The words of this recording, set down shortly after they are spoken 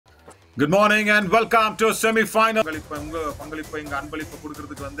Good morning and welcome to semi-final. Ready for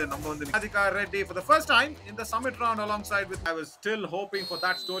the first time in the summit round alongside with. I was still hoping for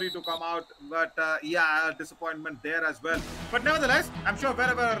that story to come out, but yeah, disappointment there as well. But nevertheless, I'm sure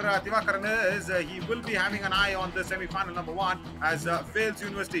wherever Divakaran is, he will be having an eye on the semi-final number one as Wales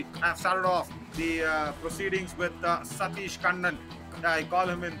University have started off the proceedings with Satish Kannan. I call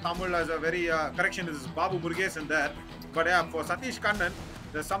him in Tamil as a very correction. This is Babu Murugesan there, but yeah, for Satish Kannan.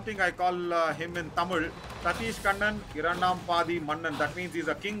 There's something I call him in Tamil. Satish Kannan, Irannam Padi Mannan. That means he's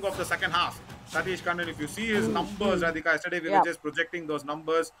a king of the second half. Satish Kannan, if you see his numbers, Radhika, yesterday we were just projecting those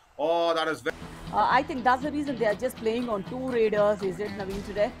numbers. Oh, that is very... I think that's the reason they are just playing on two raiders, is it, Naveen,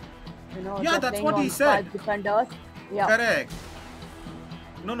 today? You know, yeah, that's what he said. 5 defenders. Yeah. Correct.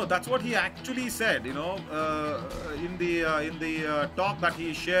 No, that's what he actually said, you know, in the talk that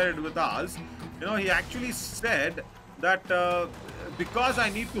he shared with us. You know, he actually said that because I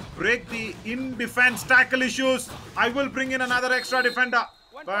need to break the in-defense tackle issues, I will bring in another extra defender.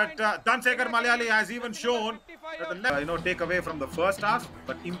 But Dansekar Malayali has even shown that the left, take away from the first half,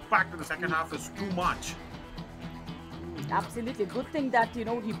 but impact in the second half is too much. Absolutely. Good thing that,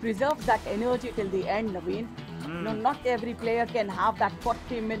 he preserves that energy till the end, Naveen. Not every player can have that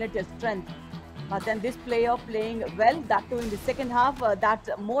 40-minute strength. But then this player playing well, that too in the second half, that's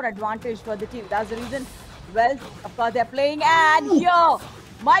more advantage for the team. That's the reason. Well, of course, they're playing, and here,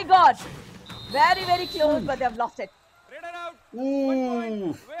 my God, very, very close, but they've lost it.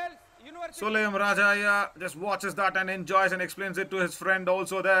 Ooh. Soleim Rajaya just watches that and enjoys and explains it to his friend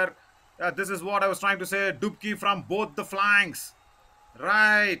also there. This is what I was trying to say. Dubki from both the flanks.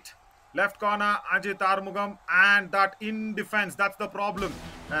 Right. Left corner, Ajit Armugam, and that in defense, that's the problem.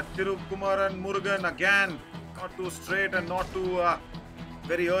 Thirukumaran Murugan again, not too straight and not too...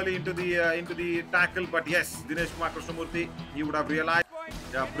 very early into the tackle, but yes, Dinesh Kumar Krishnamurthy, he would have realized.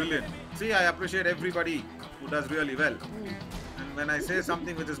 Yeah, brilliant. See, I appreciate everybody who does really well. And when I say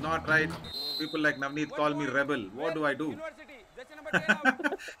something which is not right, people like Navneet call me rebel. What do I do?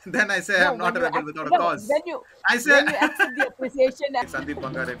 Then I say I'm not a rebel without a cause. When you accept the appreciation. Sandeep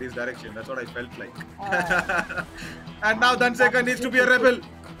Bangareddy's direction. That's what I felt like. And now Dansekar needs to be a rebel.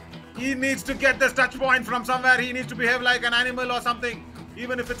 He needs to get this touch point from somewhere. He needs to behave like an animal or something.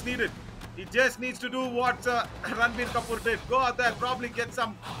 Even if it's needed. He just needs to do what Ranbir Kapoor did. Go out there, probably get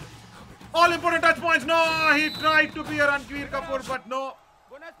some all-important touch points. No, he tried to be a Ranbir Kapoor, but no.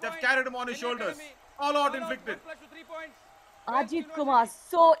 They've carried him on his shoulders. All out inflicted. Ajit Kumar,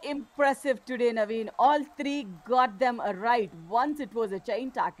 so impressive today, Naveen. All three got them right. Once it was a chain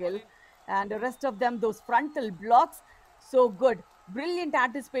tackle, and the rest of them, those frontal blocks, so good. Brilliant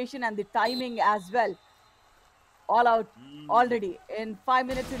anticipation and the timing as well. All out already in 5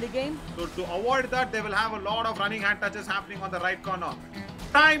 minutes in the game. So to avoid that, they will have a lot of running hand touches happening on the right corner.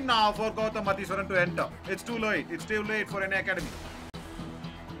 Time now for Gautam Matheeswaran to enter. It's too late. It's too late for any Academy.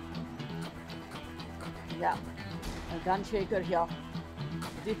 Yeah, a gun shaker here.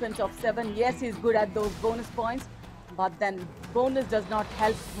 Defense of 7. Yes, he's good at those bonus points, but then bonus does not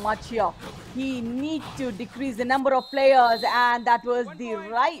help much here. He needs to decrease the number of players, and that was the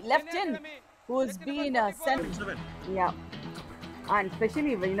left in who's been sent. Yeah, and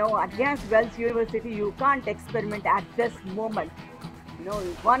especially against Wales University, you can't experiment at this moment.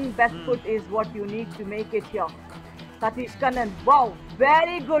 One best foot is what you need to make it here. Satish Kannan, wow,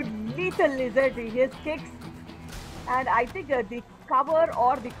 very good, lethal lizard, his kicks, and I think the cover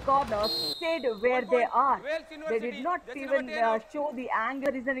or the corner stayed where they are. They did not even show the anger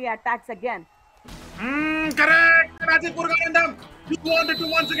in the attacks again. Correct! Rajit Purgalandam, you wanted to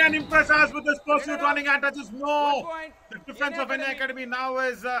once again impress us with this pursuit running and touches. No! The defense of any Academy now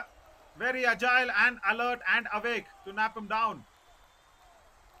is very agile and alert and awake to nap him down.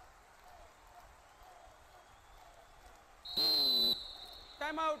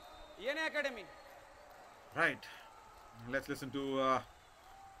 Time out, Yene Academy. Right. Let's listen to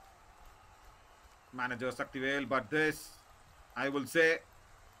manager Saktivel, but this, I will say,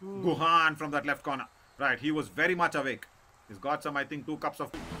 Guhan from that left corner. Right, he was very much awake. He's got some, I think, 2 cups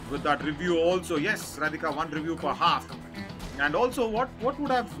of... With that review also, yes, Radhika, 1 review per half. And also, what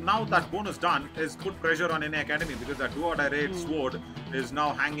would have now that bonus done is put pressure on any Academy, because that do-or-die raid sword is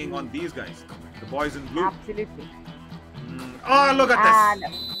now hanging on these guys. The boys in blue. Absolutely. Oh, look at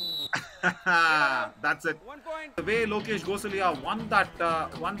this. That's it. 1 point. The way Lokesh Gosalia won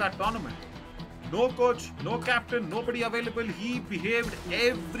that tournament. No coach, no captain, nobody available. He behaved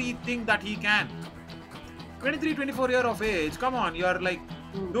everything that he can. 23, 24 years of age. Come on, you're like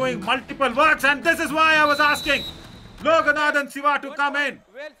doing multiple works, and this is why I was asking Lokanath and Siva to come in.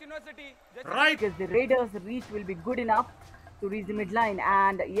 Wales University. Right. Because the Raiders' reach will be good enough to reach the midline.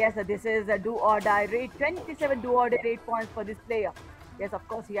 And yes, this is a do or die rate. 27 do or die rate points for this player. Yes, of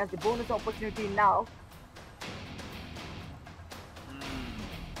course, he has the bonus opportunity now.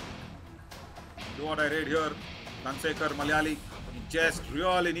 Do what I read here. Dansekar Malayali just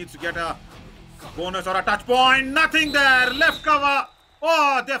really needs to get a bonus or a touch point. Nothing there. Left cover.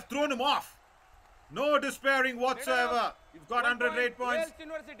 Oh, they've thrown him off. No despairing whatsoever. You've got 100 rate points.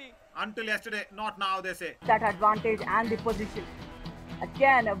 Until yesterday. Not now, they say. That advantage and the position.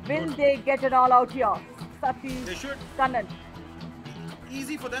 Again, will they get it all out here? Satish, they should. Kannan.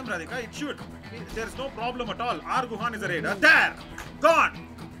 Easy for them, Radhika. It should. There's no problem at all. R. Guhan is a raider. There. Gone.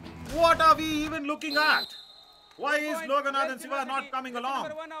 What are we even looking at? Why is Loganathan Siva not coming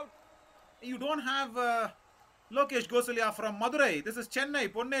along? You don't have Lokesh Gosalia from Madurai. This is Chennai,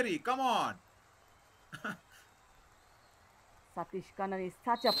 Ponneri. Come on. Satish Kannan is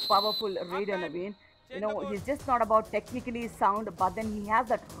such a powerful raider, Naveen. You know, he's just not about technically sound, but then he has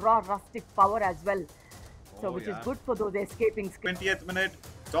that raw, rustic power as well. So, which is good for those escaping skills. 20th minute.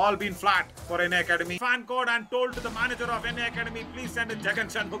 It's all been flat for NA Academy. Fan code and told to the manager of NA Academy, please send in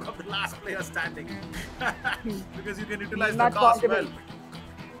Jagan Shanmugam, the last player standing. Because you can utilize the toss well.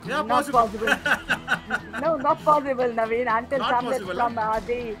 Yeah, not possible. No, not possible, Naveen. Until not somebody possible, from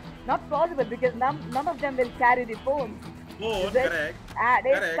not possible because none of them will carry the phone. Correct. And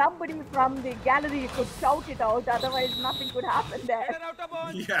if Correct. somebody from the gallery could shout it out, otherwise nothing could happen there.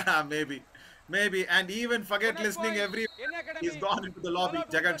 Yeah, maybe. Maybe. And even forget listening he's gone into the lobby,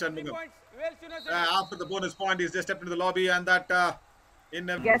 Jagan Shanmugam. After the bonus point, he's just stepped into the lobby and that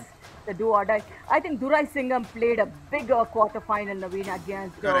Yes, the do or die. I think Durai Singham played a bigger quarter-final, Naveen,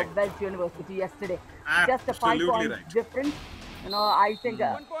 against Wells University yesterday. Just a 5 points difference. You know, I think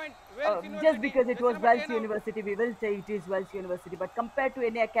just because it was Wells University, we will say it is Wells University. But compared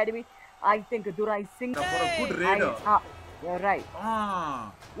to NA Academy, I think Durai Singham... For a good raider. You're right.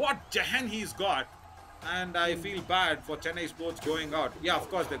 What Jahan he's got. And I feel bad for Chennai Sports going out. Yeah, of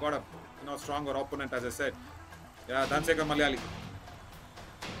course, they got a stronger opponent, as I said. Yeah, Dansekar Malayali.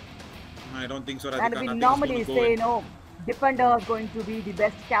 I don't think so, Radhika. And we normally say, defender are going to be the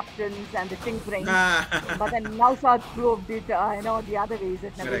best captains and the things range. But then Naushad proved it, the other way, is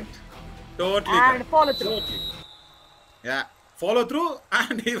it? Correct. Totally. And correct. follow through. Totally. Yeah. Follow through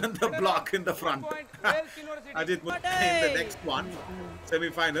and even the block in the front. Ajit Murthy in the next one,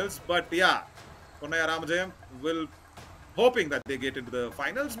 semi-finals. But yeah, Ponnaya Ramajayam will, hoping that they get into the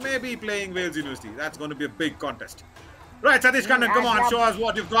finals, maybe playing Wales University. That's going to be a big contest. Right, Satish Kannan, come on, show us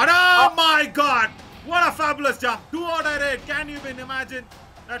what you've got. Oh my God! What a fabulous jump. 2 order raid. Can you even imagine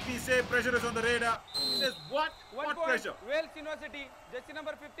that we say pressure is on the radar? He says, what? What pressure? Wales University, jersey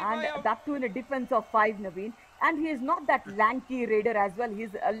number 55. And that too in a defense of 5, Naveen. And he is not that lanky raider as well. He's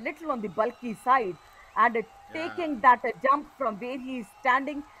a little on the bulky side. And taking that jump from where he is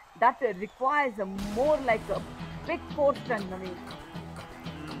standing, that requires more like a big force strength, Naveen.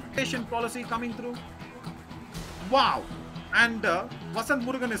 Patient policy coming through. Wow. And Vasant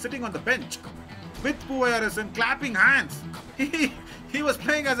Murugan is sitting on the bench with Puvayaresan clapping hands. He was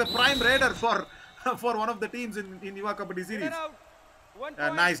playing as a prime raider for one of the teams in Yuva Kabaddi series.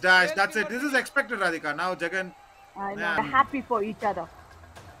 Nice dash. That's it. This is expected, Radhika. Now Jagan. I know. They're happy for each other.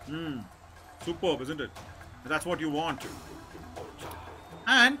 Superb, isn't it? That's what you want.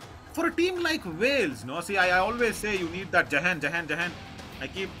 And for a team like Wales, see, I always say you need that Jahan. I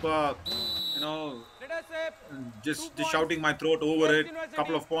keep, just shouting my throat over it.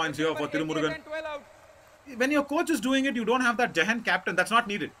 Couple of points here for Tirumurugan. When your coach is doing it, you don't have that Jahan captain. That's not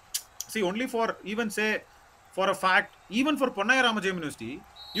needed. See, only for even say, for a fact, even for Ponnaya Ramajayam University,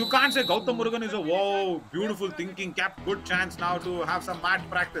 you can't say Gautam Murugan is a wow, beautiful thinking cap, good chance now to have some mat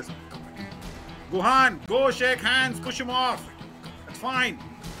practice. Guhan, go shake hands, push him off. That's fine.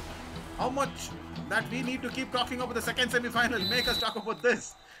 How much that we need to keep talking about the second semi-final? Make us talk about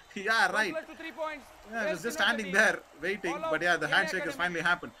this. Yeah, right. Yeah, I was just standing there waiting, but yeah, the handshake has finally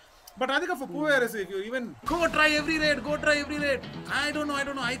happened. But Radhika, for Puvayaresan, if you even go try every raid. I don't know.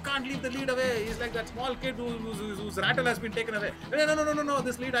 I can't leave the lead away. He's like that small kid whose rattle has been taken away. No.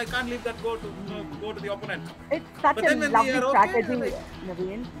 This lead, I can't leave that go to the opponent. It's such a lovely strategy,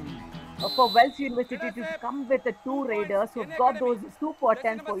 Naveen. For Wells University to come with the 2 raiders who've got those super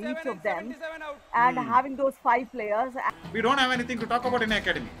attempts for each of them and having those 5 players. We don't have anything to talk about in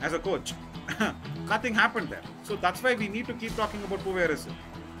Academy as a coach. Nothing happened there. So that's why we need to keep talking about Puvayaresan.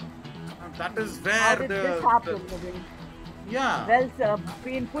 That is where How did this happen, yeah. Wells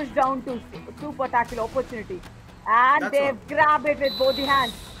being pushed down to super tackle opportunity. And they've grabbed it with both the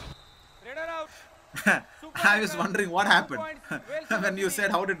hands. I was wondering what happened when you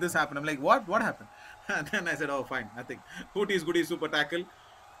said how did this happen. I'm like, what happened? And then I said, oh, fine, nothing. Hooties goody super tackle.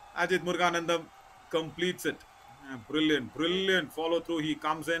 Ajit Muruganandam completes it. Brilliant, brilliant follow through. He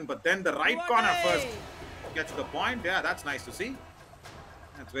comes in, but then the right corner first gets the point. Yeah, that's nice to see.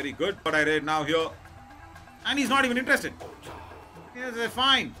 That's very good. What I read now here. And he's not even interested. He says,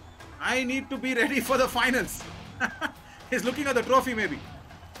 fine. I need to be ready for the finals. He's looking at the trophy maybe.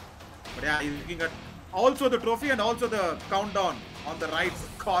 But yeah, he's looking at also the trophy and also the countdown on the right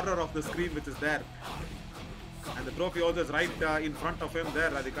corner of the screen which is there. And the trophy also is right in front of him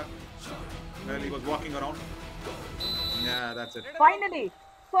there, Radhika. Well, he was walking around. Yeah, that's it. Finally,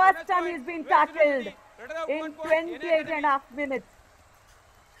 first time he's been tackled in 28 and a half minutes.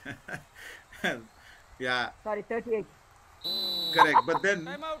 Yeah, Sorry, 38. correct. But then,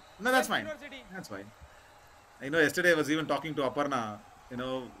 Timeout. no, that's West fine. University. That's fine. I know yesterday I was even talking to Aparna,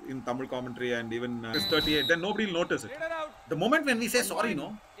 in Tamil commentary and even it's 38. Then nobody will notice it. Leader out. The moment when we say sorry,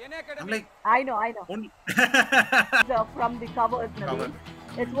 no, NA Academy. I'm like, I know. only From the covers, Cover. Naveen.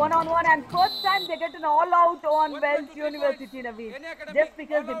 It's one-on-one, and first time they get an all-out on 1 Wells to 3 University, points. Naveen. NA Academy. Just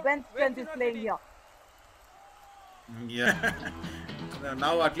because the All out. bench strength West is playing University. here. Yeah.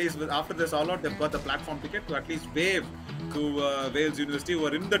 Now at least after this all out, they've got the platform ticket to at least wave to Wales University, who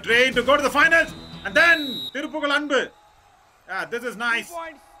are in the train to go to the finals. And then Tirupugal Anbu. Yeah, this is 2 nice.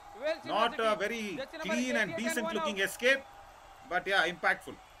 points. Wales Not a University. very Jersey number clean and 88 decent 1 looking out. escape, but yeah,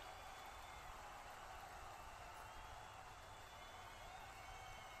 impactful.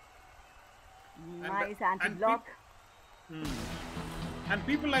 Nice and anti-block. And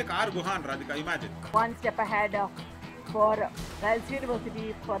people like R. Guhan, Radhika, imagine. One step ahead for Wells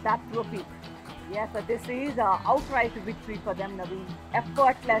University for that trophy. Yes, this is an outright victory for them, Naveen.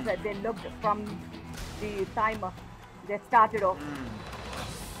 Effortless they looked from the time they started off.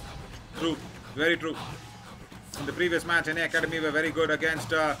 True, very true. In the previous match, NA Academy were very good against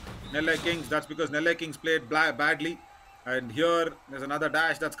Nellai Kings. That's because Nellai Kings played badly. And here, there's another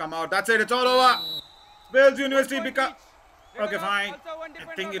dash that's come out. That's it, it's all over. Wales University become... Okay, fine.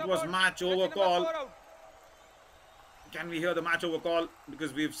 I think it was match over call. Can we hear the match over call?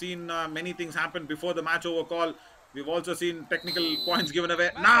 Because we've seen many things happen before the match over call. We've also seen technical points given away.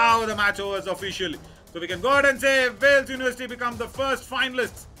 Now the match over is official. So we can go ahead and say Wales University become the first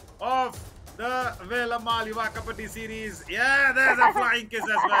finalists of the Velamal Yuva Kabaddi series. Yeah, there's a flying kiss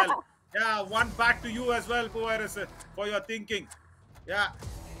as well. Yeah, one back to you as well, Poeris, for your thinking. Yeah,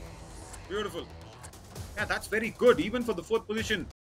 beautiful. Yeah, that's very good, even for the fourth position.